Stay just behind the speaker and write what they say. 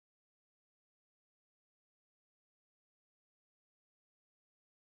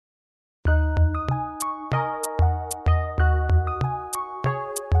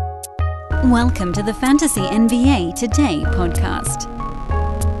Welcome to the Fantasy NBA Today podcast.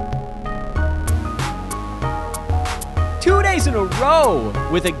 2 days in a row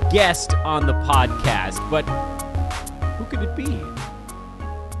with a guest on the podcast, but who could it be?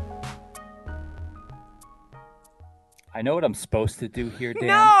 I know what I'm supposed to do here, Dan.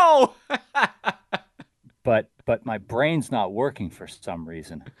 No! but my brain's not working for some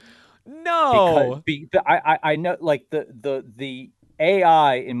reason. No. I know, like the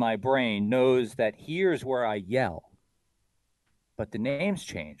AI in my brain knows that here's where I yell, but the name's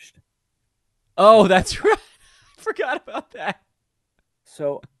changed. Oh, that's right. I forgot about that.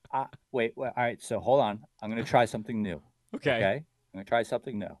 So wait. All right. So hold on. I'm gonna try something new. Okay. I'm gonna try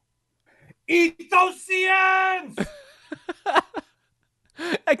something new. Ethosians!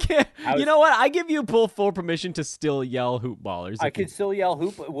 I can't. You know what? I give you full permission to still yell hoop ballers. I can still yell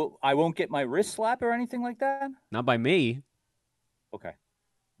hoop. I won't get my wrist slapped or anything like that. Not by me. Okay.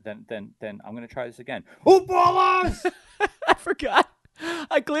 Then I'm gonna try this again. Hoop ballers! I forgot.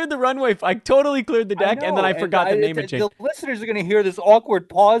 I cleared the runway. I totally cleared the deck, and then I forgot the name had changed. The listeners are gonna hear this awkward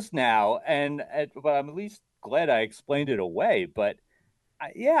pause now, but I'm at least glad I explained it away. But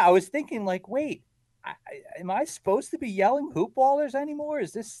I was thinking, like, wait. Am I supposed to be yelling hoop ballers anymore?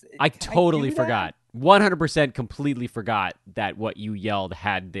 Is this? I totally forgot. 100% completely forgot that what you yelled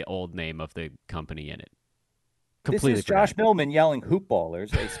had the old name of the company in it. Completely This is forgot. Josh Millman yelling hoop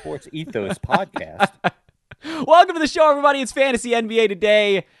ballers, a Sports Ethos podcast. Welcome to the show, everybody. It's Fantasy NBA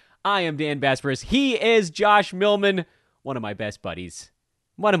Today. I am Dan Basperis. He is Josh Millman, one of my best buddies.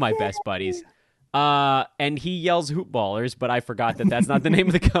 And he yells hoop ballers, but I forgot that that's not the name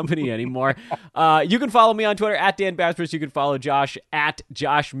of the company anymore. You can follow me on Twitter at Dan Basperis. You can follow Josh at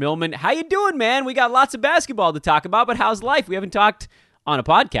Josh Millman. How you doing, man? We got lots of basketball to talk about, but how's life? We haven't talked on a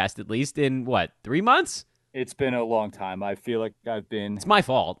podcast, at least, in, 3 months? It's been a long time. I feel like I've been... It's my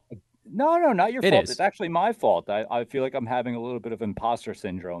fault. No, not your fault. Is. It's actually my fault. I feel like I'm having a little bit of imposter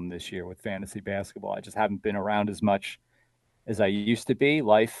syndrome this year with fantasy basketball. I just haven't been around as much as I used to be.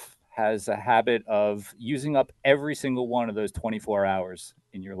 Life has a habit of using up every single one of those 24 hours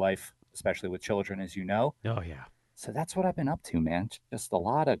in your life, especially with children, as you know. Oh, yeah. So that's what I've been up to, man. Just a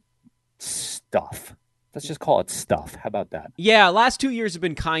lot of stuff. Let's just call it stuff. How about that? Yeah, last 2 years have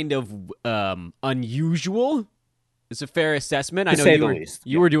been kind of unusual. It's a fair assessment. I know say the least.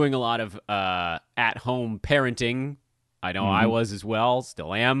 You were doing a lot of at-home parenting. I know I was as well.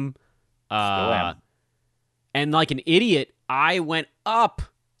 Still am. Still am. And like an idiot, I went up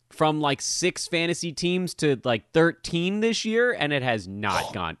from 6 fantasy teams to 13 this year, and it has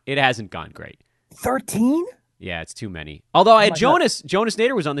not gone. It hasn't gone great. 13? Yeah, it's too many. Although I had Jonas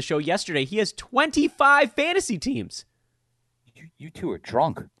Nader was on the show yesterday. He has 25 fantasy teams. You two are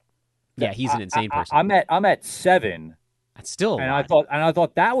drunk. Yeah, he's an insane person. I'm at 7. That's still a and lot. I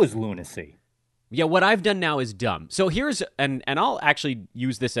thought that was lunacy. Yeah, what I've done now is dumb. So here's and I'll actually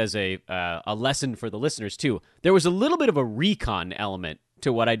use this as a lesson for the listeners too. There was a little bit of a recon element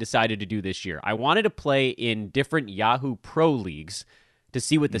to what I decided to do this year. I wanted to play in different Yahoo Pro leagues to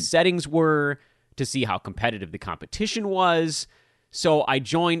see what the settings were, to see how competitive the competition was. So I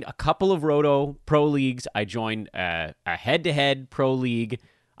joined a couple of Roto Pro leagues. I joined a head-to-head Pro league.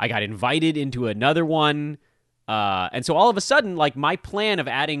 I got invited into another one. And so all of a sudden, my plan of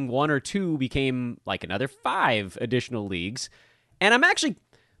adding 1 or 2 became another 5 additional leagues. And I'm actually,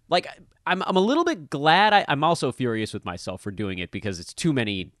 I'm a little bit glad. I'm also furious with myself for doing it because it's too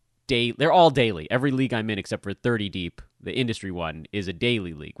many they're all daily. Every league I'm in except for 30 Deep, the industry one, is a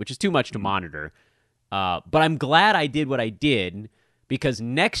daily league, which is too much to monitor. But I'm glad I did what I did because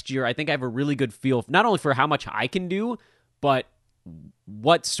next year I think I have a really good feel not only for how much I can do, but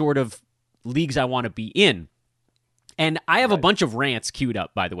what sort of leagues I want to be in. And I have a bunch of rants queued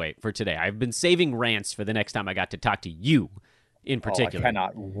up, by the way, for today. I've been saving rants for the next time I got to talk to you in particular. I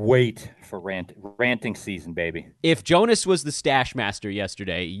cannot wait for ranting season, baby. If Jonas was the stash master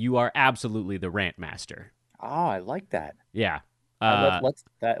yesterday, you are absolutely the rant master. Oh, I like that. Yeah. That's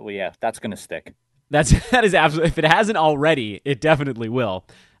going to stick. That is absolutely, if it hasn't already, it definitely will.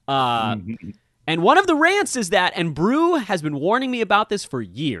 And one of the rants is that, and Brew has been warning me about this for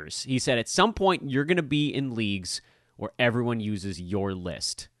years. He said at some point you're going to be in leagues where everyone uses your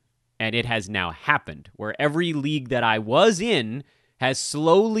list. And it has now happened, where every league that I was in has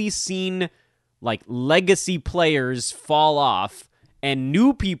slowly seen legacy players fall off, and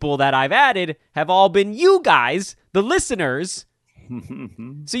new people that I've added have all been you guys, the listeners.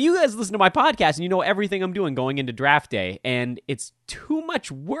 So you guys listen to my podcast and you know everything I'm doing going into draft day, and it's too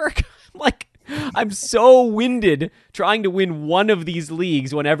much work. I'm so winded trying to win one of these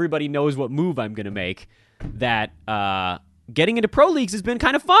leagues when everybody knows what move I'm going to make that getting into pro leagues has been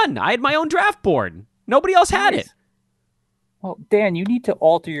kind of fun. I had my own draft board. Nobody else had it. Well, Dan, you need to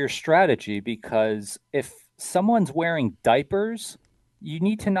alter your strategy because if someone's wearing diapers, you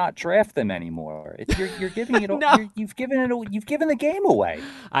need to not draft them anymore. You're giving it. No. You've given the game away.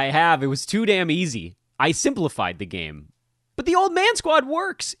 I have. It was too damn easy. I simplified the game. But the old man squad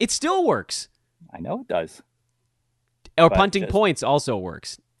works. It still works. I know it does. Or punting points also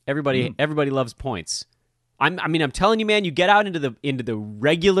works. Everybody loves points. I'm telling you, man, you get out into the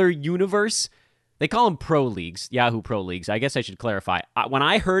regular universe. They call them pro leagues, Yahoo Pro Leagues. I guess I should clarify. When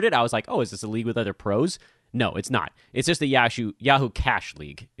I heard it, I was like, oh, is this a league with other pros? No, it's not. It's just the Yahoo Cash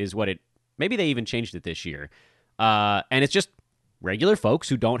League is what it... Maybe they even changed it this year. And it's just regular folks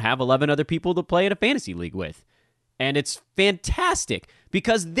who don't have 11 other people to play in a fantasy league with. And it's fantastic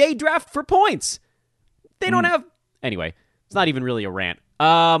because they draft for points. They don't have... Anyway, it's not even really a rant.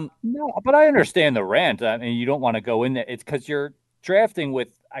 No, but I understand the rant. I mean, you don't want to go in there. It's because you're drafting with,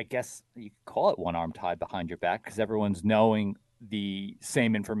 I guess you could call it one arm tied behind your back because everyone's knowing the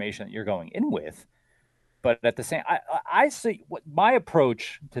same information that you're going in with. But at the same, I see what my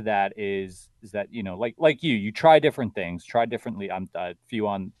approach to that is that, like you try different things, try differently. I'm a few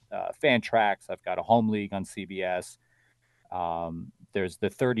on Fantrax. I've got a home league on CBS. There's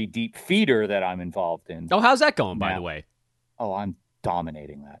the 30 deep feeder that I'm involved in. Oh, how's that going, by the way? Oh, I'm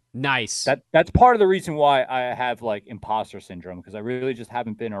dominating that. Nice. That's part of the reason why I have like imposter syndrome because I really just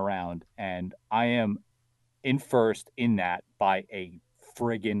haven't been around, and I am in first in that by a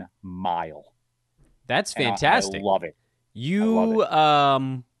friggin' mile. That's fantastic. I love it. You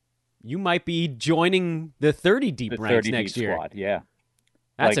might be joining the 30 deep ranks next year. Squad, yeah.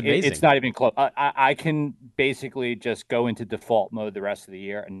 That's amazing. It's not even close. I can basically just go into default mode the rest of the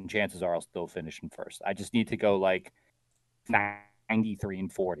year, and chances are I'll still finish in first. I just need to go like 93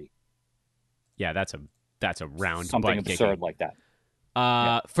 and 40. Yeah, that's a round something absurd like that.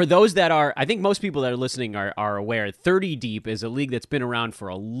 For those that are, I think most people that are listening are aware, 30 Deep is a league that's been around for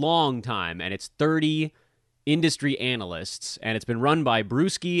a long time, and it's 30 industry analysts, and it's been run by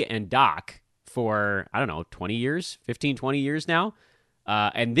Brewski and Doc for, 20 years now.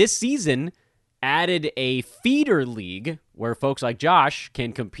 And this season added a feeder league where folks like Josh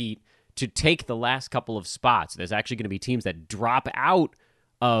can compete to take the last couple of spots. There's actually going to be teams that drop out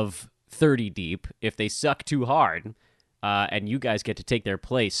of 30 Deep if they suck too hard. And you guys get to take their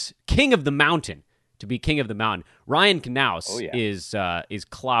place. King of the Mountain, to be King of the Mountain. Ryan Knaus is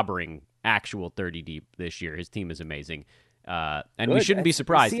clobbering actual 30 Deep this year. His team is amazing. And good. We shouldn't be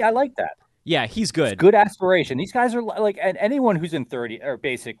surprised. See, I like that. Yeah, he's good. It's good aspiration. These guys are like, and anyone who's in 30 are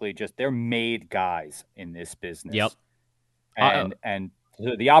basically just, they're made guys in this business. Yep. And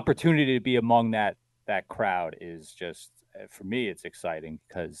the opportunity to be among that crowd is just, for me, it's exciting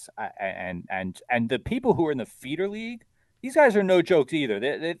because and the people who are in the feeder league, these guys are no jokes either.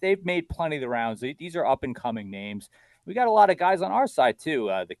 They've made plenty of the rounds. These are up and coming names. We got a lot of guys on our side too.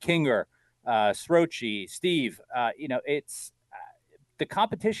 The Kinger, Srochi, Steve. It's the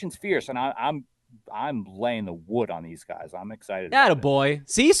competition's fierce, and I'm laying the wood on these guys. I'm excited. Attaboy.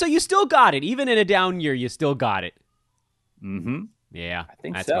 See, so you still got it. Even in a down year, you still got it. Mm-hmm. Yeah, I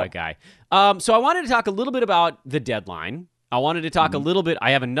think that's so. my guy. So I wanted to talk a little bit about the deadline. I wanted to talk a little bit.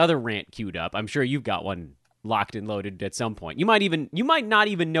 I have another rant queued up. I'm sure you've got one locked and loaded at some point. You might not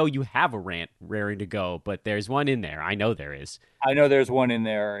even know you have a rant raring to go, but there's one in there. I know there is. I know there's one in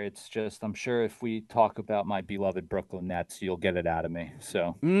there. It's just, I'm sure if we talk about my beloved Brooklyn Nets, you'll get it out of me.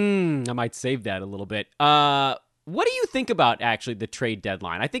 So I might save that a little bit. What do you think about actually the trade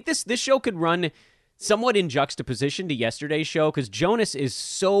deadline? I think this show could run somewhat in juxtaposition to yesterday's show because Jonas is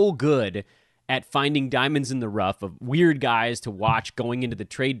so good at finding diamonds in the rough of weird guys to watch going into the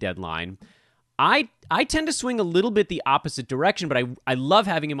trade deadline. I tend to swing a little bit the opposite direction, but I love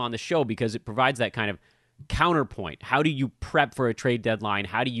having him on the show because it provides that kind of counterpoint. How do you prep for a trade deadline?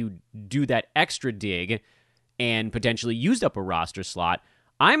 How do you do that extra dig and potentially use up a roster slot?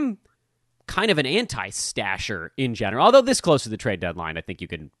 I'm kind of an anti-stasher in general. Although this close to the trade deadline, I think you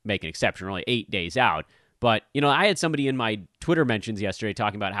can make an exception. We're only 8 days out. But, I had somebody in my Twitter mentions yesterday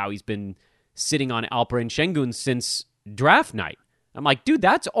talking about how he's been sitting on Alperen Şengün since draft night. I'm like, dude,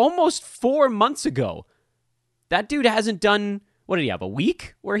 that's almost 4 months ago. That dude hasn't done, what did he have, a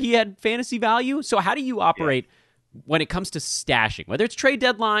week where he had fantasy value? So how do you operate when it comes to stashing, whether it's trade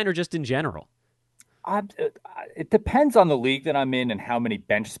deadline or just in general? It depends on the league that I'm in and how many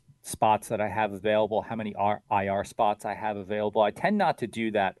bench spots that I have available, how many IR spots I have available. I tend not to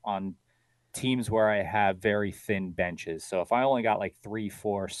do that on teams where I have very thin benches. So if I only got like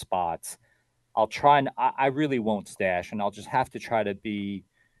 3-4 spots, I'll try and I really won't stash, and I'll just have to try to be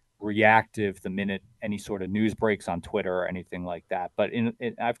reactive the minute any sort of news breaks on Twitter or anything like that. But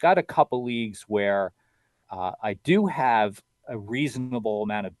I've got a couple leagues where I do have a reasonable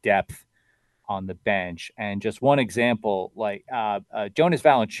amount of depth on the bench. And just one example, like Jonas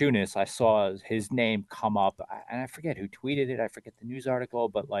Valanciunas, I saw his name come up, and I forget who tweeted it. I forget the news article,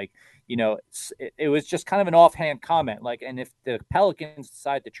 but like, it was just kind of an offhand comment. Like, and if the Pelicans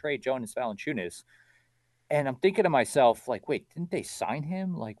decide to trade Jonas Valanciunas, and I'm thinking to myself, like, wait, didn't they sign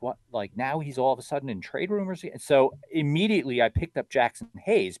him? Like, what? Like, now he's all of a sudden in trade rumors? And so immediately I picked up Jackson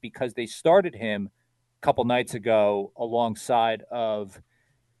Hayes because they started him a couple nights ago alongside of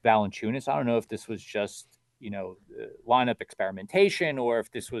Valanciunas. I don't know if this was just, lineup experimentation or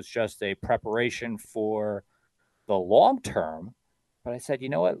if this was just a preparation for the long term. But I said, you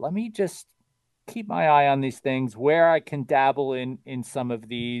know what? Let me just keep my eye on these things where I can dabble in some of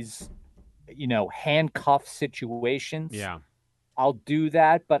these handcuff situations. Yeah. I'll do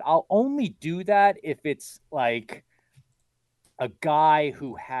that, but I'll only do that if it's like a guy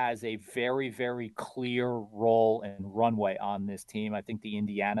who has a very, very clear role and runway on this team. I think the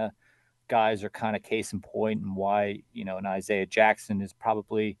Indiana guys are kind of case in point, and why, an Isaiah Jackson is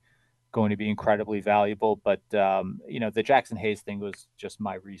probably going to be incredibly valuable. But, the Jackson Hayes thing was just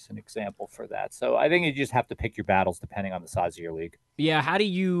my recent example for that. So I think you just have to pick your battles depending on the size of your league. Yeah. How do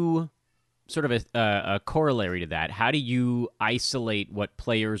you sort of a corollary to that? How do you isolate what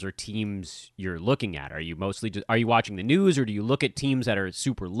players or teams you're looking at? Are you watching the news, or do you look at teams that are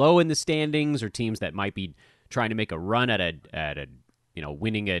super low in the standings, or teams that might be trying to make a run at a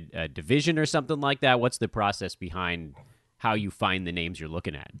winning a division or something like that? What's the process behind how you find the names you're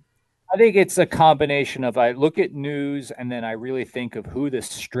looking at? I think it's a combination of, I look at news and then I really think of who the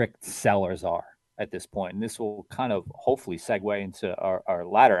strict sellers are at this point. And this will kind of hopefully segue into our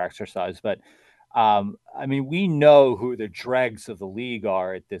latter exercise. But we know who the dregs of the league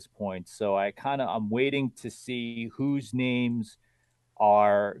are at this point. So I'm waiting to see whose names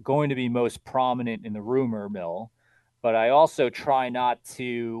are going to be most prominent in the rumor mill. But I also try not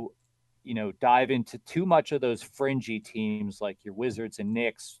to, dive into too much of those fringy teams like your Wizards and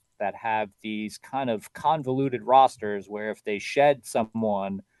Knicks that have these kind of convoluted rosters where if they shed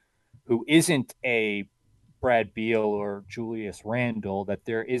someone who isn't a Brad Beal or Julius Randle, that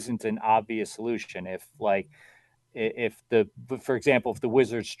there isn't an obvious solution. For example, if the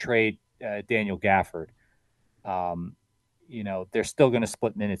Wizards trade Daniel Gafford, they're still going to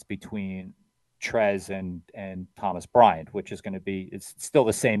split minutes between Trez and Thomas Bryant, which is going to be, it's still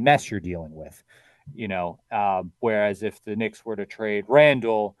the same mess you're dealing with, whereas if the Knicks were to trade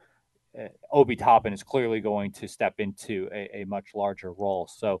Randle, Obi Toppin is clearly going to step into a much larger role.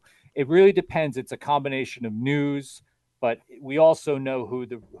 So it really depends. It's a combination of news, but we also know who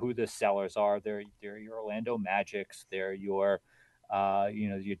the sellers are. They're your Orlando Magics. They're your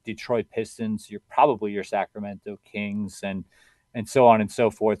your Detroit Pistons. You're probably your Sacramento Kings, and so on and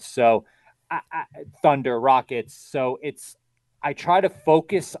so forth. So Thunder, Rockets. So I try to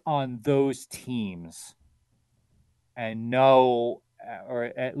focus on those teams and know, or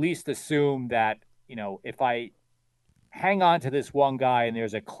at least assume that, if I hang on to this one guy and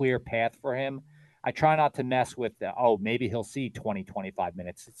there's a clear path for him, I try not to mess with maybe he'll see 20, 25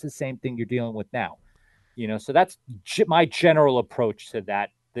 minutes. It's the same thing you're dealing with now, so that's my general approach to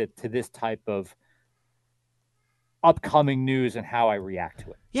that, to this type of upcoming news and how I react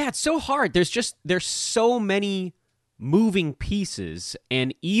to it. Yeah, it's so hard. There's so many moving pieces,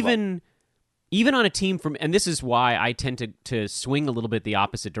 and even on a team and this is why I tend to swing a little bit the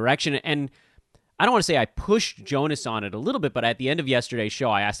opposite direction. And I don't want to say I pushed Jonas on it a little bit, but at the end of yesterday's show,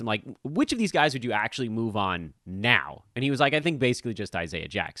 I asked him, like, which of these guys would you actually move on now? And he was like, I think basically just Isaiah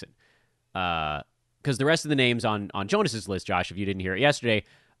Jackson. Because the rest of the names on Jonas's list, Josh, if you didn't hear it yesterday,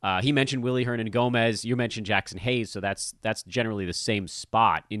 he mentioned Willy Hernangomez. You mentioned Jackson Hayes, so that's generally the same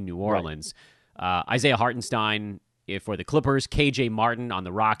spot in New Orleans. Right. Isaiah Hartenstein for the Clippers, KJ Martin on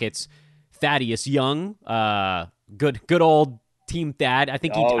the Rockets, Thaddeus Young, good old Team Thad. I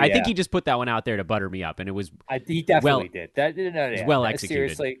think he just put that one out there to butter me up, and it was he definitely did. That well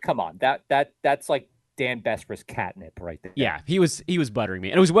executed. Seriously, come on, that's like Dan Besbris catnip right there. Yeah, he was buttering me,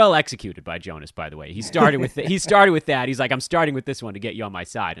 and it was well execued by Jonas. By the way, he started with that. He's like, I'm starting with this one to get you on my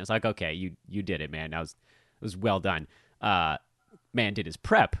side, and I was like, okay, you did it, man. It was well done. Man did his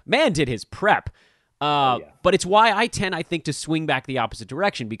prep. But it's why I tend, I think, to swing back the opposite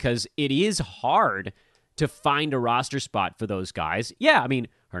direction, because it is hard to find a roster spot for those guys. Yeah, I mean,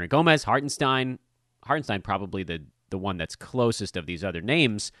 Hernangomez, Hartenstein probably the one that's closest of these other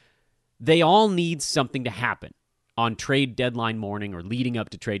names. They all need something to happen on trade deadline morning or leading up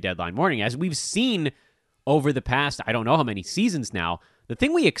to trade deadline morning. As we've seen over the past, I don't know how many seasons now, the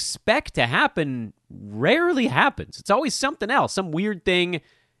thing we expect to happen rarely happens. It's always something else, some weird thing.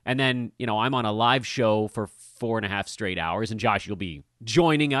 And then, I'm on a live show for 4.5 straight hours. And Josh, you'll be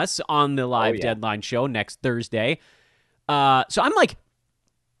joining us on the live deadline show next Thursday. So I'm like,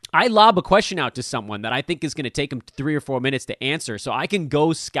 I lob a question out to someone that I think is going to take them 3 or 4 minutes to answer so I can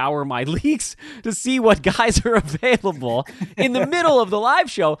go scour my leagues to see what guys are available in the middle of the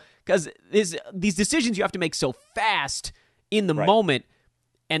live show, because these decisions you have to make so fast in the moment,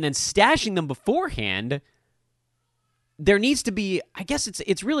 and then stashing them beforehand, there needs to be, I guess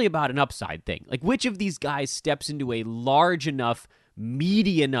it's really about an upside thing. Like, which of these guys steps into a large enough,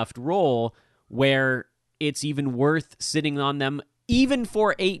 meaty enough role where it's even worth sitting on them even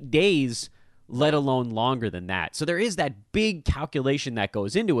for 8 days, let alone longer than that. So there is that big calculation that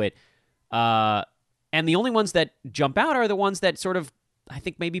goes into it. And the only ones that jump out are the ones that sort of, I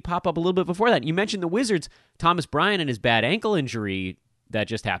think, maybe pop up a little bit before that. You mentioned the Wizards, Thomas Bryant and his bad ankle injury that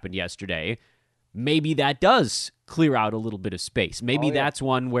just happened yesterday. Maybe that does clear out a little bit of space. Maybe that's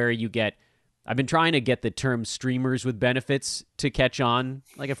one where you get, I've been trying to get the term streamers with benefits to catch on,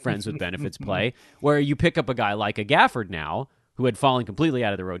 like a friends with benefits play, where you pick up a guy like a Gafford now, who had fallen completely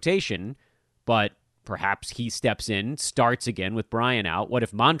out of the rotation, but perhaps he steps in, starts again with Bryant out. What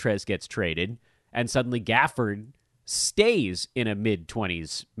if Montrez gets traded and suddenly Gafford stays in a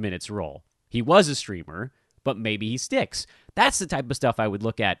mid-20s minutes role? He was a streamer, but maybe he sticks. That's the type of stuff I would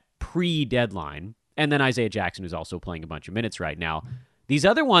look at pre-deadline. And then Isaiah Jackson, who's also playing a bunch of minutes right now. These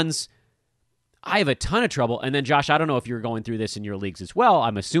other ones, I have a ton of trouble. And then, Josh, I don't know if you're going through this in your leagues as well.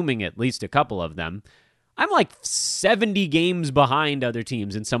 I'm assuming at least a couple of them. I'm like 70 games behind other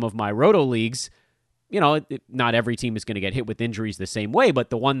teams in some of my roto leagues. Not every team is going to get hit with injuries the same way, but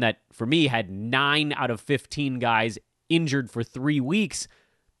the one that, for me, had 9 out of 15 guys injured for 3 weeks,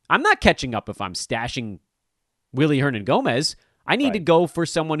 I'm not catching up if I'm stashing Willy Hernangomez. I need to go for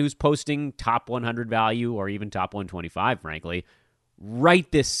someone who's posting top 100 value or even top 125, frankly,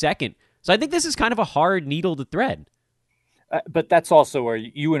 right this second. So I think this is kind of a hard needle to thread. But that's also where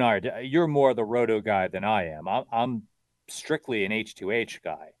you and I are. You're more the roto guy than I am. I'm strictly an H2H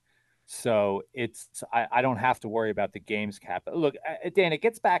guy. So I don't have to worry about the games cap. Look, Dan, it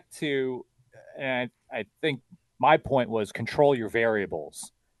gets back to, and I think my point was control your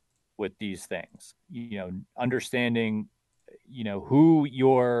variables with these things. Understanding,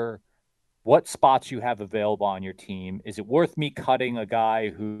 what spots you have available on your team. Is it worth me cutting a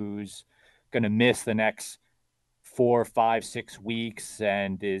guy who's going to miss the next 4, 5, 6 weeks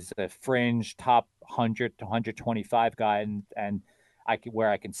and is a fringe top 100 to 125 guy, and where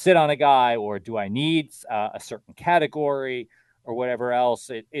I can sit on a guy, or do I need a certain category or whatever else?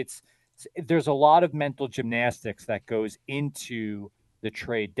 There's a lot of mental gymnastics that goes into the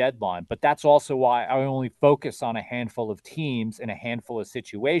trade deadline, but that's also why I only focus on a handful of teams in a handful of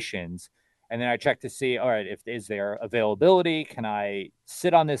situations, and then I check to see, all right, is there availability? Can I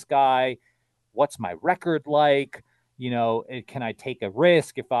sit on this guy? What's my record like? Can I take a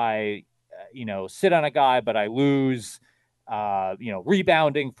risk if I, sit on a guy, but I lose,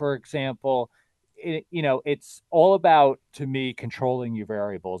 rebounding, for example? It's all about, to me, controlling your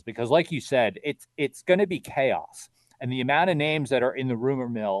variables, because like you said, it's going to be chaos. And the amount of names that are in the rumor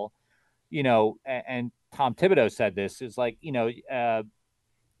mill, and Tom Thibodeau said this, is like, you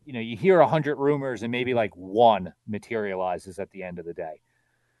hear 100 rumors and maybe like one materializes at the end of the day.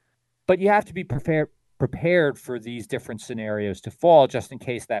 But you have to be prepared for these different scenarios to fall, just in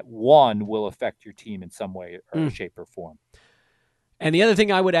case that one will affect your team in some way or shape or form. And the other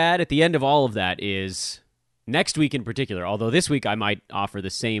thing I would add at the end of all of that is, next week in particular, although this week I might offer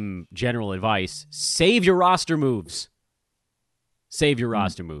the same general advice, save your roster moves. Save your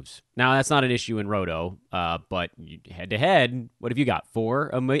roster moves. Now, that's not an issue in Roto, but head-to-head, what have you got?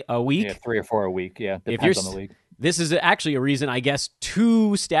 4 a week? Yeah, 3 or 4 a week, yeah. Depends on the league. This is actually a reason, I guess,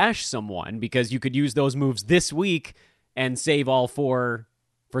 to stash someone, because you could use those moves this week and save all 4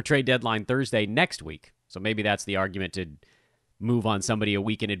 for trade deadline Thursday next week. So maybe that's the argument to move on somebody a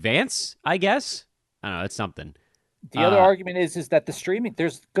week in advance, I guess. I don't know, it's something. The other argument is that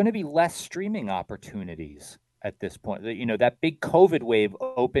there's going to be less streaming opportunities at this point. That big COVID wave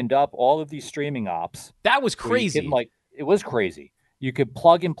opened up all of these streaming ops. That was crazy. It was crazy. You could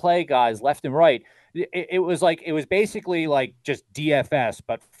plug and play guys left and right. It was basically like just DFS,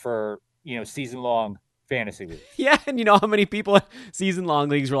 but for, season long fantasy leagues. Yeah. And you know how many people season long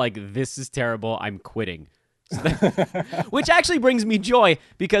leagues were like, this is terrible, I'm quitting. Which actually brings me joy,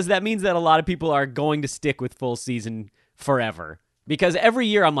 because that means that a lot of people are going to stick with full season forever. Because every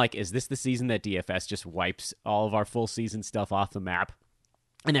year I'm like, is this the season that DFS just wipes all of our full season stuff off the map?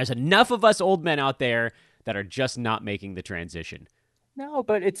 And there's enough of us old men out there that are just not making the transition. No,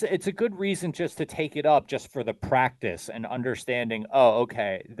 but it's a good reason just to take it up just for the practice and understanding, oh,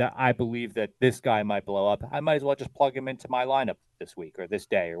 okay, that I believe that this guy might blow up. I might as well just plug him into my lineup this week or this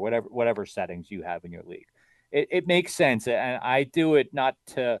day or whatever settings you have in your league. It makes sense. And I do it not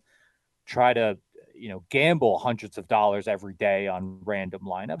to try to, gamble hundreds of dollars every day on random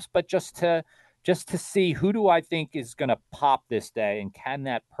lineups, but just to see who do I think is going to pop this day, and can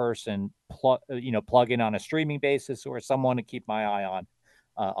that person plug in on a streaming basis or someone to keep my eye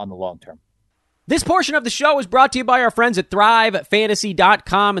on the long term. This portion of the show is brought to you by our friends at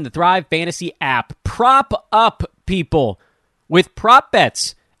ThriveFantasy.com and the Thrive Fantasy app. Prop up, people, with prop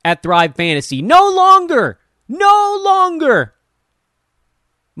bets at Thrive Fantasy. No longer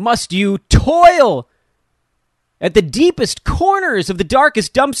must you toil at the deepest corners of the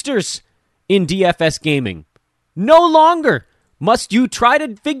darkest dumpsters in DFS gaming. No longer must you try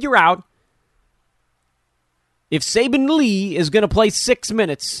to figure out if Saban Lee is going to play 6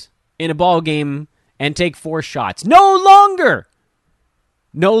 minutes in a ball game and take 4 shots. No longer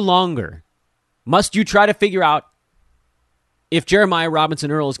must you try to figure out if Jeremiah Robinson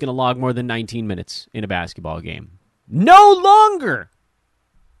Earl is going to log more than 19 minutes in a basketball game. No longer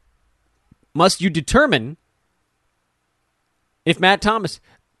must you determine if Matt Thomas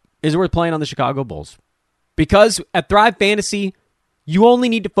is worth playing on the Chicago Bulls. Because at Thrive Fantasy, you only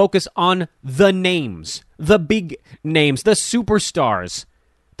need to focus on the names, the big names, the superstars,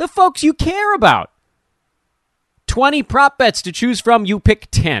 the folks you care about. 20 prop bets to choose from. You pick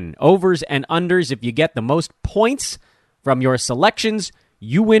 10 overs and unders. If you get the most points from your selections,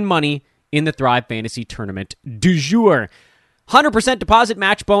 you win money in the Thrive Fantasy Tournament du jour. 100% deposit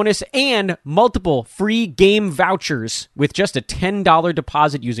match bonus and multiple free game vouchers with just a $10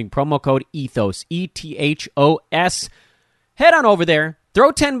 deposit using promo code ETHOS, ETHOS. Head on over there,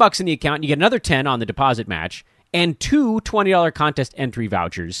 throw $10 in the account, and you get another 10 on the deposit match, and 2 $20 contest entry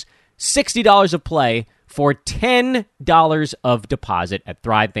vouchers. $60 of play for $10 of deposit at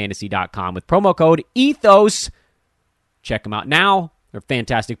ThriveFantasy.com with promo code ETHOS. Check them out now. They're a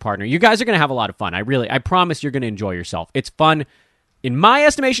fantastic partner. You guys are going to have a lot of fun. I promise you're going to enjoy yourself. It's fun. In my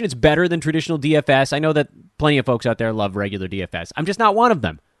estimation, it's better than traditional DFS. I know that plenty of folks out there love regular DFS. I'm just not one of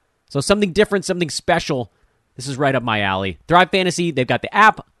them. So something different, something special. This is right up my alley. Thrive Fantasy, they've got the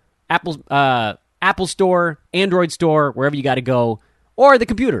app, Apple Store, Android Store, wherever you got to go, or the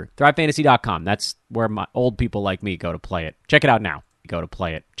computer, ThriveFantasy.com. That's where my old people like me go to play it. Check it out now. Go to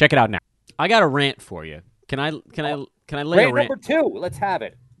play it. Check it out now. I got a rant for you. Can I lay a rant? Number 2. Let's have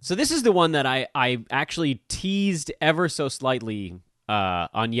it. So this is the one that I actually teased ever so slightly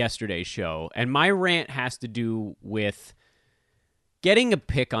on yesterday's show, and my rant has to do with getting a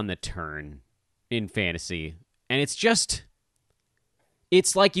pick on the turn in fantasy, and it's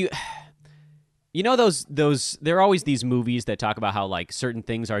like you know those there are always these movies that talk about how like certain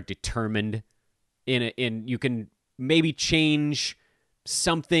things are determined in you can maybe change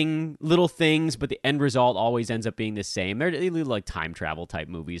something, little things, but the end result always ends up being the same. They're like time travel type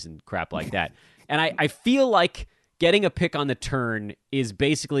movies and crap like that. And I feel like getting a pick on the turn is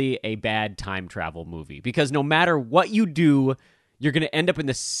basically a bad time travel movie, because no matter what you do, you're going to end up in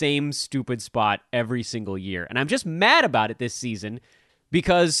the same stupid spot every single year. And I'm just mad about it this season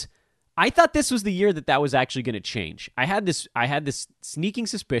because I thought this was the year that was actually going to change. I had this sneaking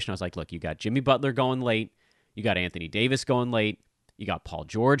suspicion. I was like, look, you got Jimmy Butler going late. You got Anthony Davis going late. You got Paul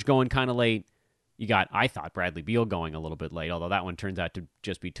George going kind of late. You got, I thought, Bradley Beal going a little bit late, although that one turns out to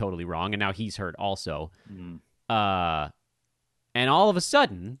just be totally wrong, and now he's hurt also. And all of a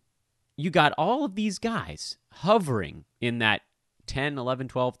sudden, you got all of these guys hovering in that 10, 11,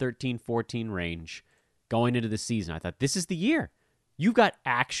 12, 13, 14 range going into the season. I thought, this is the year. You got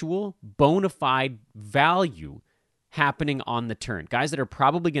actual bona fide value happening on the turn. Guys that are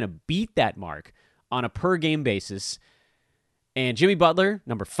probably going to beat that mark on a per-game basis. And Jimmy Butler,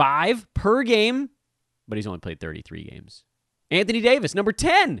 number 5 per game, but he's only played 33 games. Anthony Davis, number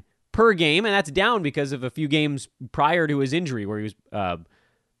 10 per game, and that's down because of a few games prior to his injury where he was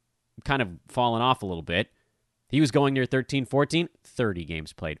kind of falling off a little bit. He was going near 13, 14, 30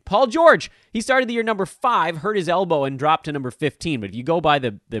 games played. Paul George, he started the year number 5, hurt his elbow, and dropped to number 15. But if you go by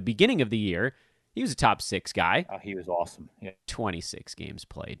the beginning of the year, he was a top 6 guy. Oh, he was awesome. Yeah. 26 games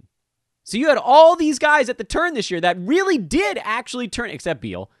played. So you had all these guys at the turn this year that really did actually turn, except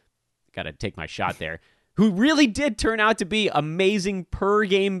Beal, got to take my shot there, who really did turn out to be amazing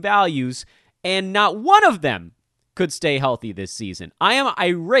per-game values, and not one of them could stay healthy this season. I am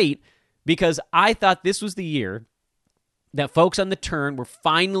irate because I thought this was the year that folks on the turn were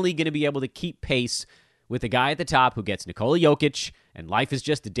finally going to be able to keep pace with the guy at the top who gets Nikola Jokic, and life is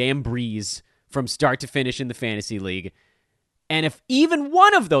just a damn breeze from start to finish in the fantasy league. And if even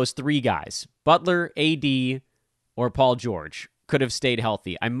one of those three guys, Butler, AD, or Paul George, could have stayed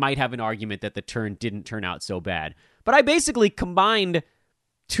healthy, I might have an argument that the turn didn't turn out so bad. But I basically combined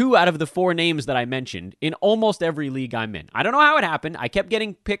 2 out of the 4 names that I mentioned in almost every league I'm in. I don't know how it happened. I kept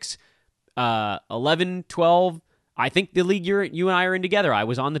getting picks 11, 12. I think the league you and I are in together, I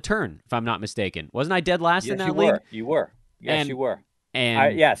was on the turn, if I'm not mistaken. Wasn't I dead last in that league? You were. Yes, you were.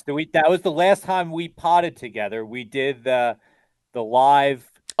 And yes, that was the last time we potted together. We did the live.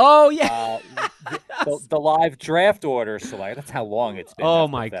 Oh yeah, the live draft order select. That's how long it's been. Oh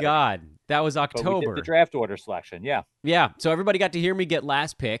my God, that was October. But we did the draft order selection. Yeah. So everybody got to hear me get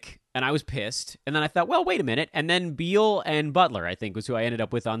last pick, and I was pissed. And then I thought, well, wait a minute. And then Beal and Butler, I think, was who I ended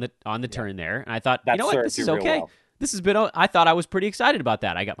up with on the turn there. And I thought, you know what, this is okay. Well. This has been. I thought I was pretty excited about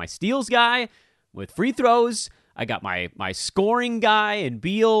that. I got my steals guy with free throws. I got my scoring guy and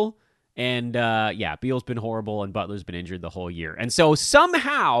Beal. And, Beal's been horrible and Butler's been injured the whole year. And so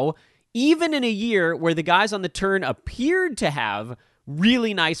somehow, even in a year where the guys on the turn appeared to have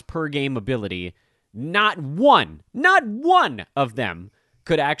really nice per-game ability, not one of them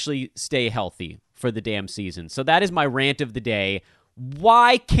could actually stay healthy for the damn season. So that is my rant of the day.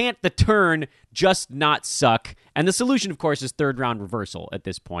 Why can't the turn just not suck? And the solution, of course, is third-round reversal at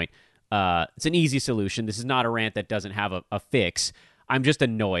this point. It's an easy solution. This is not a rant that doesn't have a fix. I'm just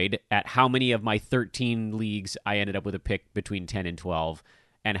annoyed at how many of my 13 leagues I ended up with a pick between 10 and 12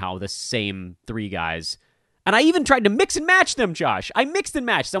 and how the same 3 guys. And I even tried to mix and match them, Josh. I mixed and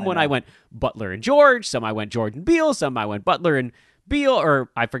matched. Someone I went Butler and George. Some I went Jordan Beal. Some I went Butler and Beal, or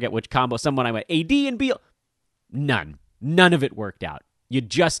I forget which combo. Someone I went AD and Beal. None of it worked out. You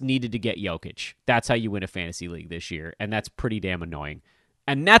just needed to get Jokic. That's how you win a fantasy league this year. And that's pretty damn annoying.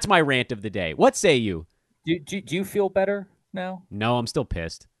 And that's my rant of the day. What say you? Do you feel better now? No, I'm still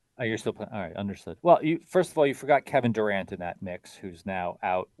pissed. Oh, you're still all right. Understood. Well, first of all, you forgot Kevin Durant in that mix, who's now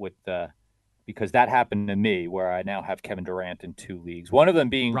out with because that happened to me, where I now have Kevin Durant in 2 leagues. One of them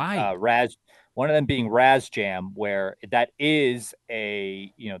being Raz. One of them being Raz Jam, where that is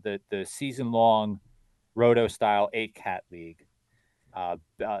a the season long Roto style 8-cat league.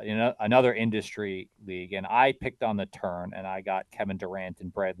 Another industry league, and I picked on the turn, and I got Kevin Durant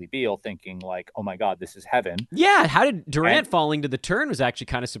and Bradley Beal, thinking like, "Oh my God, this is heaven." Yeah, how did Durant falling to the turn was actually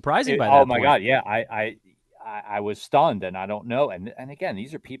kind of surprising by that point. Oh my point. God, yeah, I was stunned, and I don't know, and again,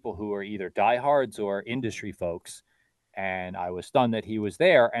 these are people who are either diehards or industry folks, and I was stunned that he was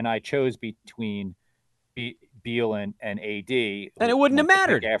there, and I chose between Beal and AD, and it wouldn't have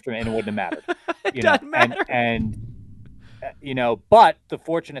mattered after him, and it wouldn't have mattered. It doesn't matter. And but the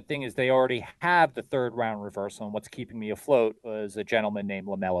fortunate thing is they already have the 3rd-round reversal, and what's keeping me afloat was a gentleman named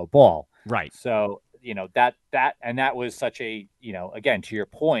LaMelo Ball. Right. So, that was such a, again, to your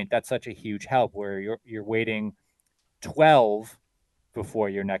point, that's such a huge help, where you're waiting 12 before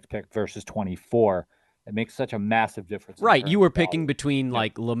your next pick versus 24. It makes such a massive difference. Right. You were picking between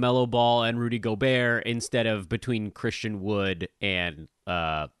like LaMelo Ball and Rudy Gobert instead of between Christian Wood and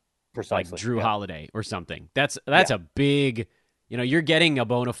Precisely. Like Drew Holiday or something. That's a big, you're getting a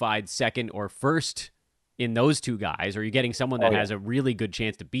bona fide second or first in those 2 guys, or you're getting someone that has a really good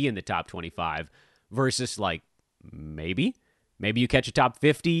chance to be in the top 25 versus like maybe you catch a top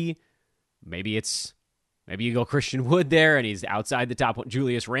 50. Maybe you go Christian Wood there and he's outside the top one.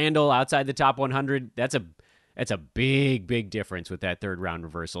 Julius Randle outside the top 100. That's a big difference with that 3rd-round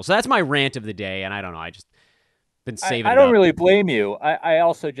reversal. So that's my rant of the day. And I don't know. I just been saving I don't really blame you. I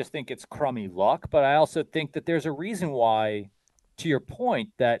also just think it's crummy luck, but I also think that there's a reason why, to your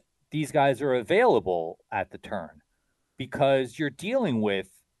point, that these guys are available at the turn, because you're dealing with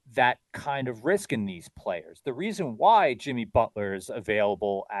that kind of risk in these players. The reason why Jimmy Butler is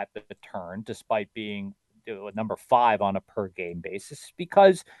available at the turn, despite being number 5 on a per game basis, is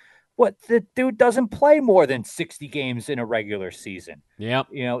because the dude doesn't play more than 60 games in a regular season. Yeah.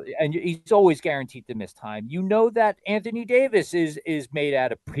 And he's always guaranteed to miss time. That Anthony Davis is made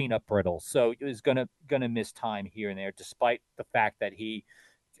out of peanut brittle, so he's gonna miss time here and there, despite the fact that he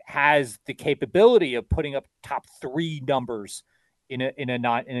has the capability of putting up top 3 numbers in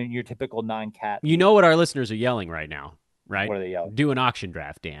your typical 9-cat. You know what our listeners are yelling right now, right? What are they yelling? Do an auction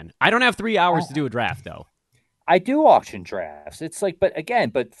draft, Dan. I don't have 3 hours to do a draft, though. I do auction drafts. It's like, but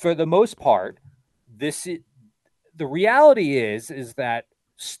for the most part, the reality is that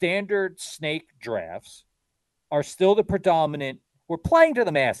standard snake drafts are still the predominant. We're playing to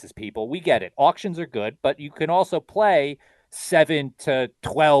the masses, people. We get it. Auctions are good, but you can also play 7 to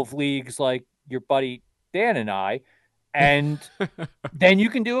 12 leagues like your buddy Dan and I, and then you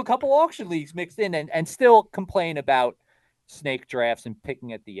can do a couple auction leagues mixed in and still complain about snake drafts and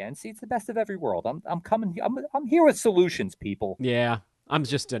picking at the end. See, it's the best of every world. I'm here with solutions, people. Yeah, I'm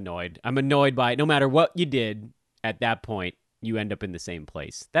just annoyed. I'm annoyed by it. No matter what you did at that point, you end up in the same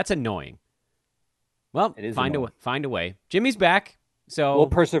place. That's annoying. Well, find a way. Jimmy's back, so we'll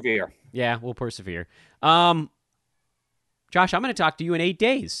persevere. Yeah, we'll persevere. Josh, I'm going to talk to you in 8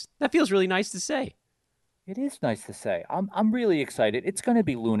 days. That feels really nice to say. It is nice to say. I'm really excited. It's going to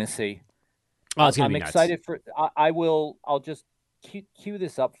be lunacy. Oh, it's going to be nuts. I'm excited for. I'll just cue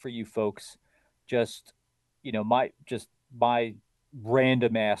this up for you folks. Just my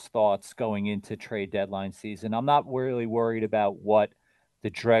random ass thoughts going into trade deadline season. I'm not really worried about what the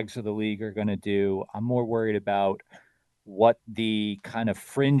dregs of the league are going to do. I'm more worried about what the kind of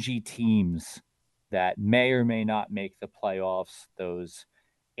fringy teams that may or may not make the playoffs, those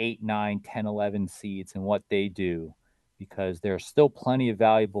 8, 9, 10, 11 seeds, and what they do, because there are still plenty of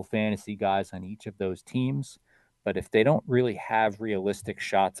valuable fantasy guys on each of those teams. But if they don't really have realistic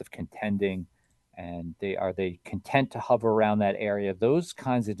shots of contending, and they content to hover around that area, those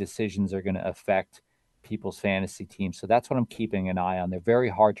kinds of decisions are going to affect people's fantasy teams. So that's what I'm keeping an eye on. They're very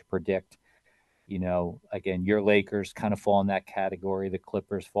hard to predict. Again, your Lakers kind of fall in that category. The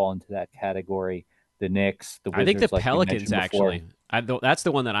Clippers fall into that category. The Knicks, the Wizards, I think the like Pelicans actually. That's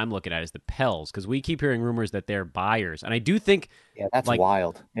the one that I'm looking at is the Pels, because we keep hearing rumors that they're buyers, and I do think that's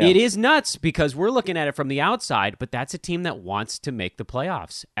wild. Yeah. It is nuts because we're looking at it from the outside, but that's a team that wants to make the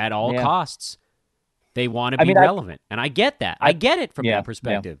playoffs at all costs. They want to be relevant, and I get that. I get it from that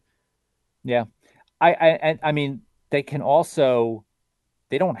perspective. Yeah. I mean, they can also,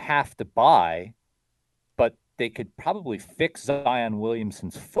 they don't have to buy, but they could probably fix Zion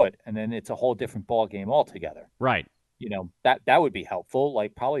Williamson's foot, and then it's a whole different ball game altogether. Right. That would be helpful.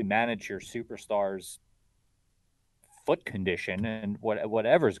 Like, probably manage your superstars' foot condition and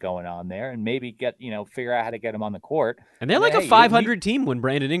whatever's going on there, and maybe figure out how to get him on the court. And they're like a 500 team when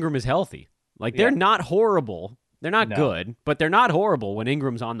Brandon Ingram is healthy. Like, they're not horrible. They're not good, but they're not horrible when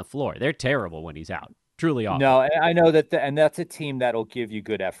Ingram's on the floor. They're terrible when he's out. Truly awful. No, I know that, and that's a team that'll give you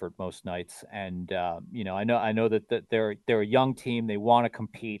good effort most nights. And I know that they're a young team. They want to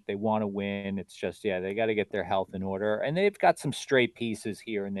compete. They want to win. It's just they got to get their health in order, and they've got some stray pieces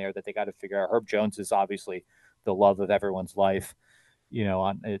here and there that they got to figure out. Herb Jones is obviously the love of everyone's life,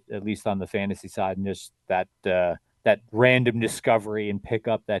 at least on the fantasy side, and just that random discovery and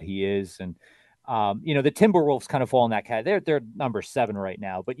pickup that he is. And the Timberwolves kind of fall in that category. They're number 7 right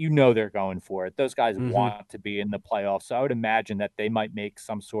now, but they're going for it. Those guys want to be in the playoffs. So I would imagine that they might make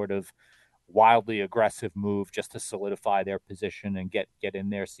some sort of wildly aggressive move just to solidify their position and get in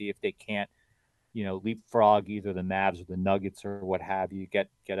there, see if they can't, leapfrog either the Mavs or the Nuggets or what have you, get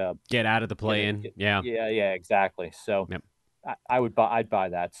out of the play-in. Yeah, exactly. So I'd buy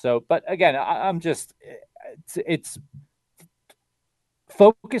that. So, but again, I'm just, it's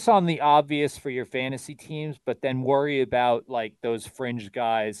focus on the obvious for your fantasy teams, but then worry about like those fringe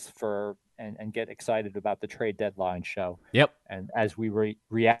guys and get excited about the trade deadline show. Yep. And as we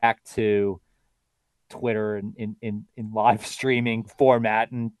react to Twitter and in live streaming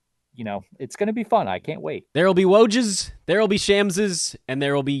format, and it's going to be fun. I can't wait. There will be Wojs, there will be Shamses, and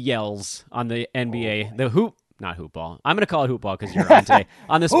there will be yells on the NBA. Not hoop ball. I'm going to call it hoop ball because you're on today.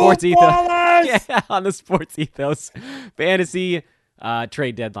 On the Sports Ethos. Yeah, on the Sports Ethos Fantasy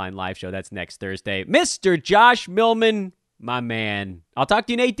trade deadline live show. That's next Thursday. Mr. Josh Millman, my man. I'll talk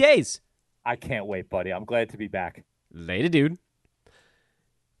to you in 8 days. I can't wait, buddy. I'm glad to be back. Later, dude.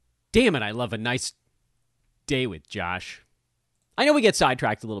 Damn it, I love a nice day with Josh. I know we get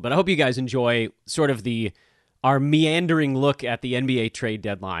sidetracked a little bit. I hope you guys enjoy sort of our meandering look at the NBA trade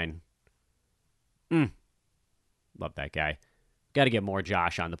deadline. Love that guy. Got to get more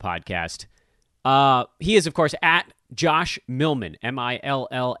Josh on the podcast. He is, of course, at Josh Millman,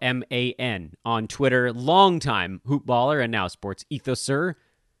 Millman, on Twitter. Longtime hoopballer and now Sports Ethoser.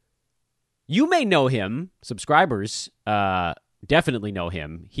 You may know him. Subscribers definitely know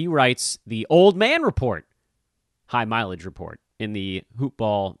him. He writes the Old Man Report, high mileage report, in the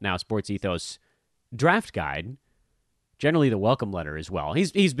Hoopball, now Sports Ethos draft guide. Generally the welcome letter as well.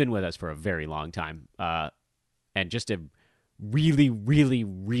 He's been with us for a very long time. And just a really, really,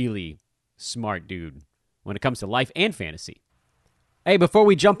 really smart dude when it comes to life and fantasy. Hey, before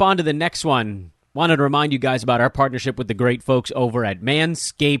we jump on to the next one, wanted to remind you guys about our partnership with the great folks over at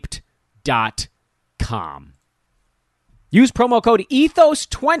Manscaped.com. Use promo code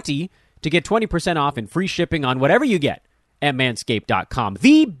ETHOS20 to get 20% off and free shipping on whatever you get at Manscaped.com.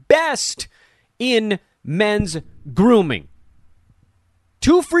 The best in men's grooming.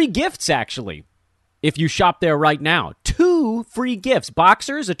 2 free gifts, actually, if you shop there right now. 2 free gifts.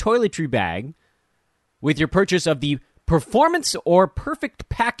 Boxers, a toiletry bag, with your purchase of the Performance or Perfect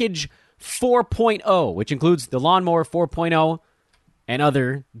Package 4.0, which includes the Lawnmower 4.0 and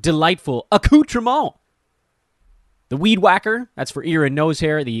other delightful accoutrements. The Weed Whacker, that's for ear and nose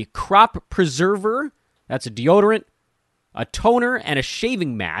hair. The Crop Preserver, that's a deodorant, a toner, and a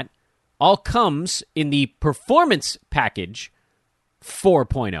shaving mat. All comes in the Performance Package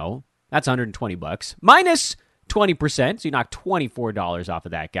 4.0. That's $120. Minus 20%, so you knock $24 off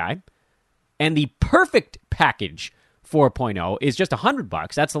of that guy. And the Perfect Package 4.0 is just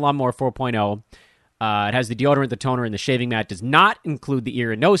 $100. That's the Lawnmower 4.0. It has the deodorant, the toner, and the shaving mat. Does not include the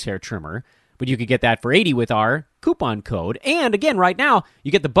ear and nose hair trimmer, but you could get that for $80 with our coupon code. And again, right now,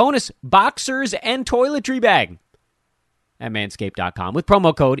 you get the bonus boxers and toiletry bag at manscaped.com with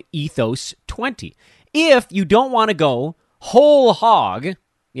promo code ETHOS20. If you don't want to go whole hog,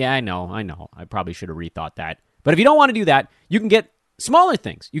 yeah, I know, I probably should have rethought that. But if you don't want to do that, you can get smaller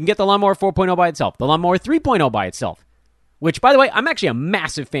things. You can get the Lawnmower 4.0 by itself, the Lawnmower 3.0 by itself, which, by the way, I'm actually a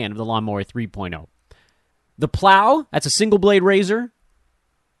massive fan of the Lawnmower 3.0. The Plow, that's a single-blade razor.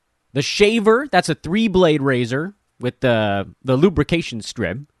 The Shaver, that's a 3-blade razor with the lubrication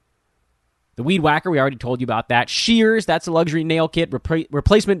strip. The Weed Whacker, we already told you about that. Shears, that's a luxury nail kit.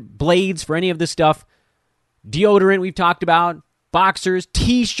 Replacement blades for any of this stuff. Deodorant, we've talked about. Boxers,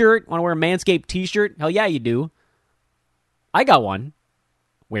 T-shirt. Want to wear a Manscaped T-shirt? Hell yeah, you do. I got one.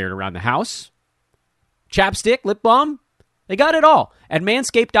 Wear it around the house. Chapstick, lip balm. They got it all. At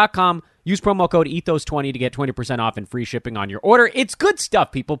manscaped.com, use promo code ETHOS20 to get 20% off and free shipping on your order. It's good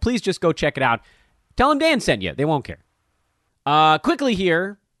stuff, people. Please just go check it out. Tell them Dan sent you. They won't care. Quickly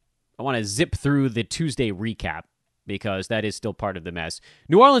here, I want to zip through the Tuesday recap because that is still part of the mess.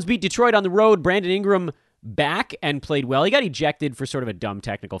 New Orleans beat Detroit on the road. Brandon Ingram back and played well. He got ejected for sort of a dumb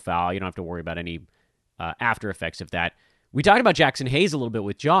technical foul. You don't have to worry about any after effects of that. We talked about Jackson Hayes a little bit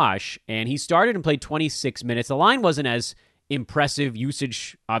with Josh, and he started and played 26 minutes. The line wasn't as impressive.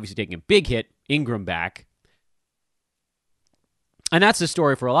 Usage, obviously taking a big hit. Ingram back. And that's the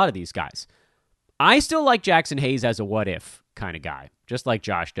story for a lot of these guys. I still like Jackson Hayes as a what-if kind of guy, just like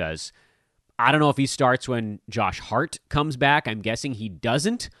Josh does. I don't know if he starts when Josh Hart comes back. I'm guessing he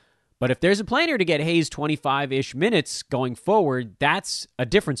doesn't. But if there's a plan here to get Hayes 25-ish minutes going forward, that's a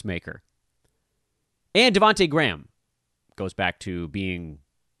difference maker. And Devontae Graham goes back to being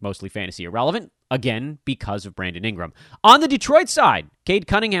mostly fantasy irrelevant, again, because of Brandon Ingram. On the Detroit side, Cade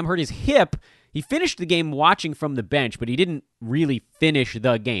Cunningham hurt his hip. He finished the game watching from the bench, but he didn't really finish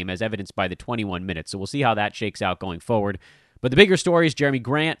the game, as evidenced by the 21 minutes. So we'll see how that shakes out going forward. But the bigger story is Jeremy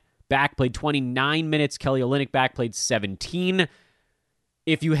Grant back, played 29 minutes. Kelly Olynyk back, played 17.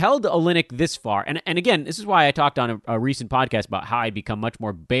 If you held Olynyk this far, and again, this is why I talked on a recent podcast about how I'd become much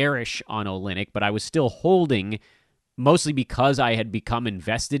more bearish on Olynyk, but I was still holding, mostly because I had become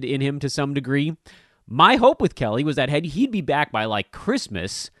invested in him to some degree. My hope with Kelly was that he'd be back by like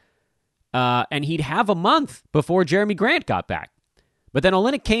Christmas, and he'd have a month before Jeremy Grant got back. But then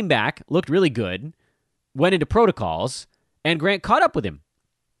Olynyk came back, looked really good, went into protocols, and Grant caught up with him.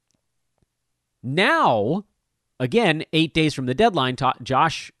 Now, again, 8 days from the deadline,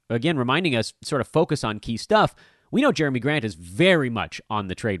 Josh, again, reminding us sort of focus on key stuff. We know Jeremy Grant is very much on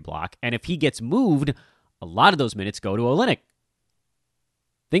the trade block, and if he gets moved, a lot of those minutes go to Olynyk.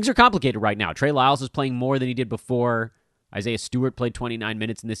 Things are complicated right now. Trey Lyles is playing more than he did before. Isaiah Stewart played 29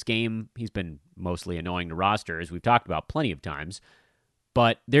 minutes in this game. He's been mostly annoying to roster, as we've talked about plenty of times.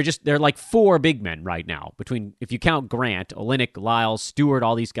 But they're like four big men right now. Between, if you count Grant, Olynyk, Lyles, Stewart,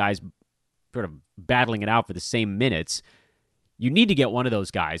 all these guys sort of battling it out for the same minutes. You need to get one of those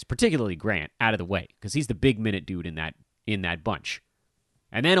guys, particularly Grant, out of the way, because he's the big minute dude in that bunch.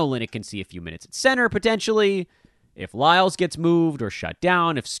 And then Olynyk can see a few minutes at center, potentially. If Lyles gets moved or shut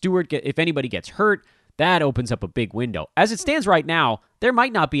down, if anybody gets hurt, that opens up a big window. As it stands right now, there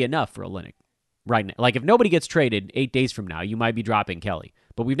might not be enough for Olynyk. Right now. Like, if nobody gets traded 8 days from now, you might be dropping Kelly.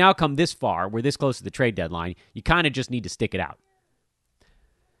 But we've now come this far. We're this close to the trade deadline. You kind of just need to stick it out.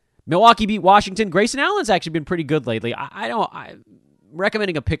 Milwaukee beat Washington. Grayson Allen's actually been pretty good lately.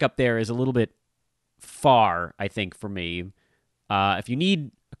 Recommending a pickup there is a little bit far, I think, for me. If you need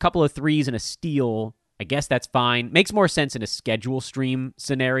a couple of threes and a steal, I guess that's fine. Makes more sense in a schedule stream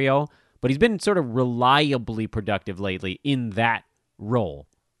scenario, but he's been sort of reliably productive lately in that role.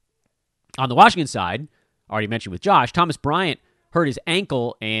 On the Washington side, already mentioned with Josh, Thomas Bryant hurt his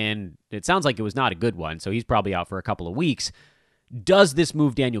ankle, and it sounds like it was not a good one, so he's probably out for a couple of weeks. Does this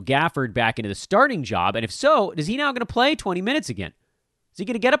move Daniel Gafford back into the starting job? And if so, is he now going to play 20 minutes again? Is he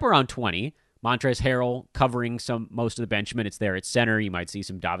going to get up around 20? Montrezl Harrell covering most of the bench minutes there at center. You might see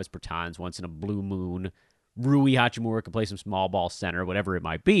some Davis Bertans once in a blue moon. Rui Hachimura could play some small ball center, whatever it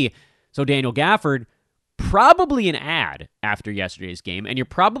might be. So Daniel Gafford probably an ad after yesterday's game, and you're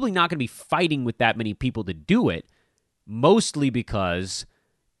probably not going to be fighting with that many people to do it, mostly because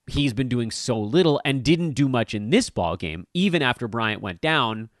he's been doing so little and didn't do much in this ball game, even after Bryant went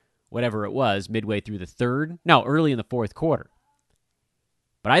down, whatever it was, midway through the early in the fourth quarter.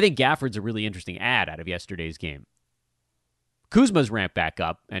 But I think Gafford's a really interesting ad out of yesterday's game. Kuzma's ramped back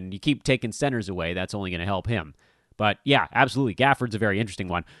up, and you keep taking centers away, that's only going to help him. But yeah, absolutely, Gafford's a very interesting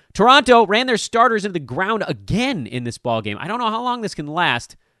one. Toronto ran their starters into the ground again in this ball game. I don't know how long this can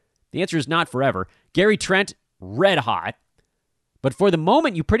last. The answer is not forever. Gary Trent, red hot. But for the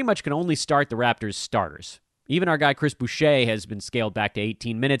moment, you pretty much can only start the Raptors' starters. Even our guy Chris Boucher has been scaled back to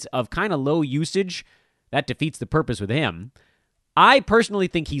 18 minutes of kind of low usage. That defeats the purpose with him. I personally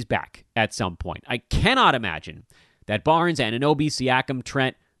think he's back at some point. I cannot imagine that Barnes, Anunoby, Siakam,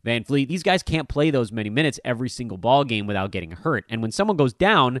 Trent, Van Fleet, these guys can't play those many minutes every single ball game without getting hurt. And when someone goes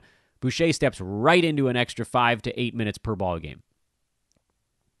down, Boucher steps right into an extra 5 to 8 minutes per ball game.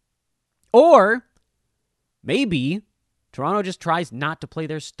 Or maybe Toronto just tries not to play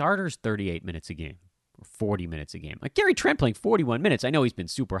their starters 38 minutes a game or 40 minutes a game. Like Gary Trent playing 41 minutes. I know he's been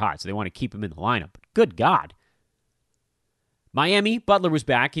super hot, so they want to keep him in the lineup. But good God. Miami, Butler was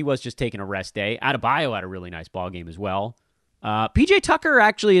back. He was just taking a rest day. Adebayo had a really nice ball game as well. PJ Tucker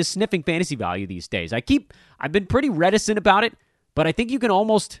actually is sniffing fantasy value these days. I've been pretty reticent about it, but I think you can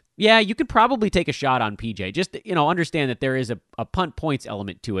you could probably take a shot on PJ. Just, understand that there is a punt points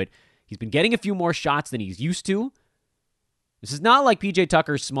element to it. He's been getting a few more shots than he's used to. This is not like PJ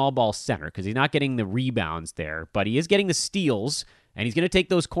Tucker's small ball center because he's not getting the rebounds there, but he is getting the steals, and he's going to take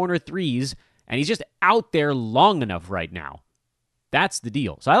those corner threes, and he's just out there long enough right now. That's the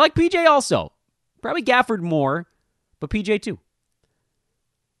deal. So I like PJ also. Probably Gafford more, but PJ too.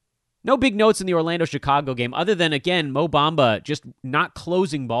 No big notes in the Orlando-Chicago game other than, again, Mo Bamba just not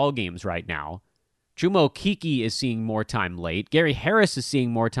closing ball games right now. Chuma Okeke is seeing more time late. Gary Harris is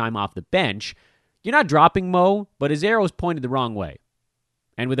seeing more time off the bench. You're not dropping Mo, but his arrow's pointed the wrong way.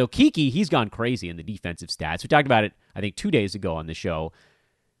 And with Okeke, he's gone crazy in the defensive stats. We talked about it, I think, 2 days ago on the show.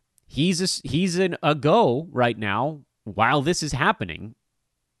 He's a go right now while this is happening.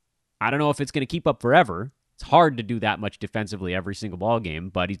 I don't know if it's going to keep up forever. It's hard to do that much defensively every single ball game,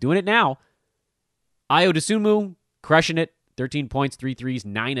 but he's doing it now. Ayo Dosunmu, crushing it. 13 points, 3 threes,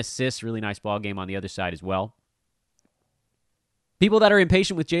 9 assists. Really nice ball game on the other side as well. People that are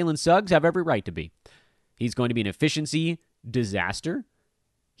impatient with Jalen Suggs have every right to be. He's going to be an efficiency disaster.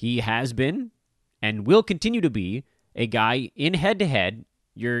 He has been and will continue to be a guy in head-to-head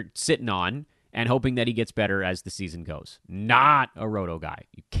you're sitting on and hoping that he gets better as the season goes. Not a roto guy.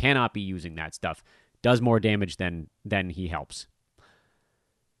 You cannot be using that stuff. Does more damage than he helps.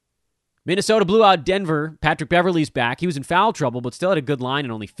 Minnesota blew out Denver. Patrick Beverley's back. He was in foul trouble, but still had a good line in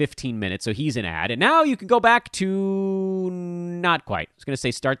only 15 minutes, so he's an ad. And now you can go back to not quite. I was going to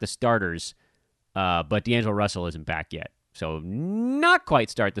say start the starters, but D'Angelo Russell isn't back yet. So not quite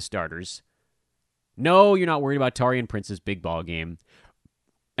start the starters. No, you're not worried about Taurean Prince's big ball game.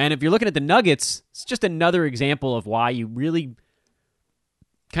 And if you're looking at the Nuggets, it's just another example of why you really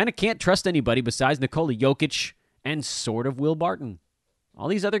kind of can't trust anybody besides Nikola Jokic and sort of Will Barton. All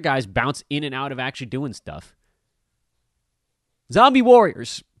these other guys bounce in and out of actually doing stuff. Zombie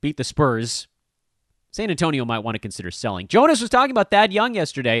Warriors beat the Spurs. San Antonio might want to consider selling. Jonas was talking about Thad Young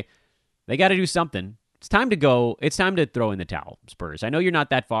yesterday. They got to do something. It's time to go. It's time to throw in the towel, Spurs. I know you're not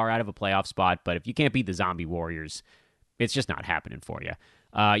that far out of a playoff spot, but if you can't beat the Zombie Warriors, it's just not happening for you.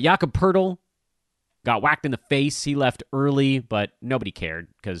 Jakob Poeltl got whacked in the face. He left early, but nobody cared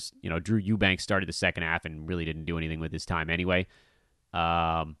because, Drew Eubanks started the second half and really didn't do anything with his time anyway.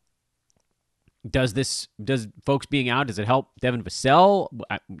 Does folks being out, does it help Devin Vassell?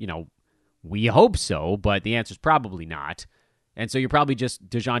 We hope so, but the answer is probably not. And so you're probably just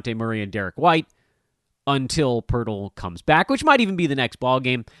DeJounte Murray and Derek White until Poeltl comes back, which might even be the next ball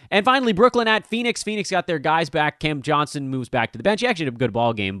game. And finally, Brooklyn at Phoenix. Phoenix got their guys back. Cam Johnson moves back to the bench. He actually had a good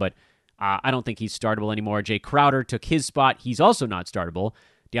ball game, but I don't think he's startable anymore. Jay Crowder took his spot. He's also not startable.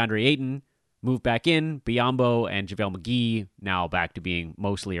 DeAndre Ayton moved back in. Biyombo and JaVale McGee now back to being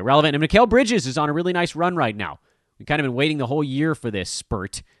mostly irrelevant. And Mikal Bridges is on a really nice run right now. We've kind of been waiting the whole year for this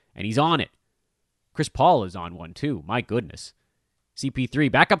spurt, and he's on it. Chris Paul is on one too. My goodness.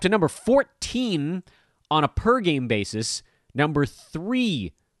 CP3 back up to number 14 on a per-game basis. Number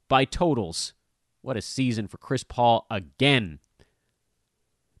 3 by totals. What a season for Chris Paul again.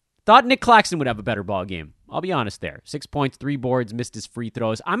 Thought Nick Claxton would have a better ball game. I'll be honest there. 6 points, 3 boards, missed his free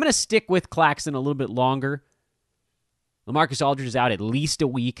throws. I'm going to stick with Claxton a little bit longer. LaMarcus Aldridge is out at least a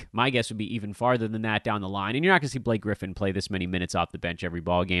week. My guess would be even farther than that down the line. And you're not going to see Blake Griffin play this many minutes off the bench every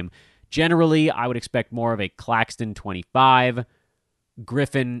ball game. Generally, I would expect more of a Claxton 25,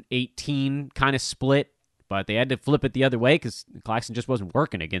 Griffin 18 kind of split. But they had to flip it the other way because Claxton just wasn't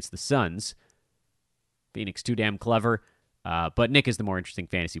working against the Suns. Phoenix too damn clever. But Nick is the more interesting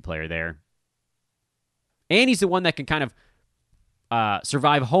fantasy player there. And he's the one that can kind of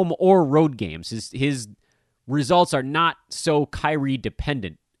survive home or road games. His results are not so Kyrie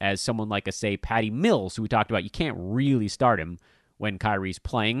dependent as someone like, say, Patty Mills, who we talked about. You can't really start him when Kyrie's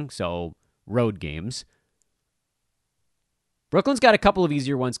playing, so road games. Brooklyn's got a couple of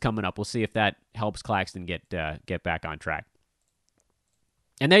easier ones coming up. We'll see if that helps Claxton get back on track.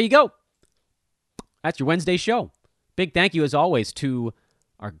 And there you go. That's your Wednesday show. Big thank you, as always, to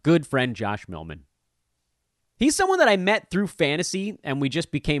our good friend Josh Millman. He's someone that I met through fantasy, and we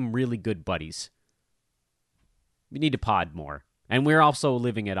just became really good buddies. We need to pod more. And we're also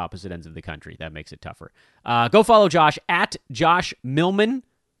living at opposite ends of the country. That makes it tougher. Go follow Josh at Josh Millman.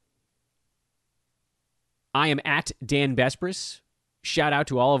 I am at Dan Vespris. Shout out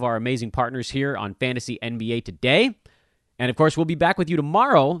to all of our amazing partners here on Fantasy NBA Today. And, of course, we'll be back with you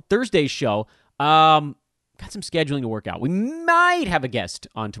tomorrow, Thursday's show. Got some scheduling to work out. We might have a guest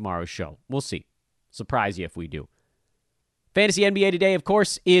on tomorrow's show. We'll see. Surprise you if we do. Fantasy NBA Today, of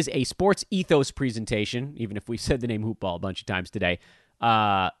course, is a Sports Ethos presentation, even if we said the name Hoopball a bunch of times today.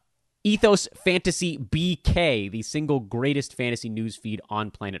 Ethos Fantasy BK, the single greatest fantasy news feed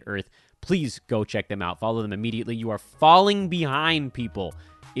on planet Earth. Please go check them out. Follow them immediately. You are falling behind, people,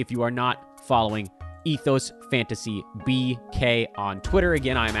 if you are not following Ethos Fantasy BK on Twitter.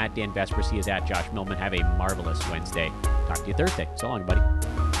 Again, I am at Dan Vespris. He is at Josh Millman. Have a marvelous Wednesday. Talk to you Thursday. So long, buddy.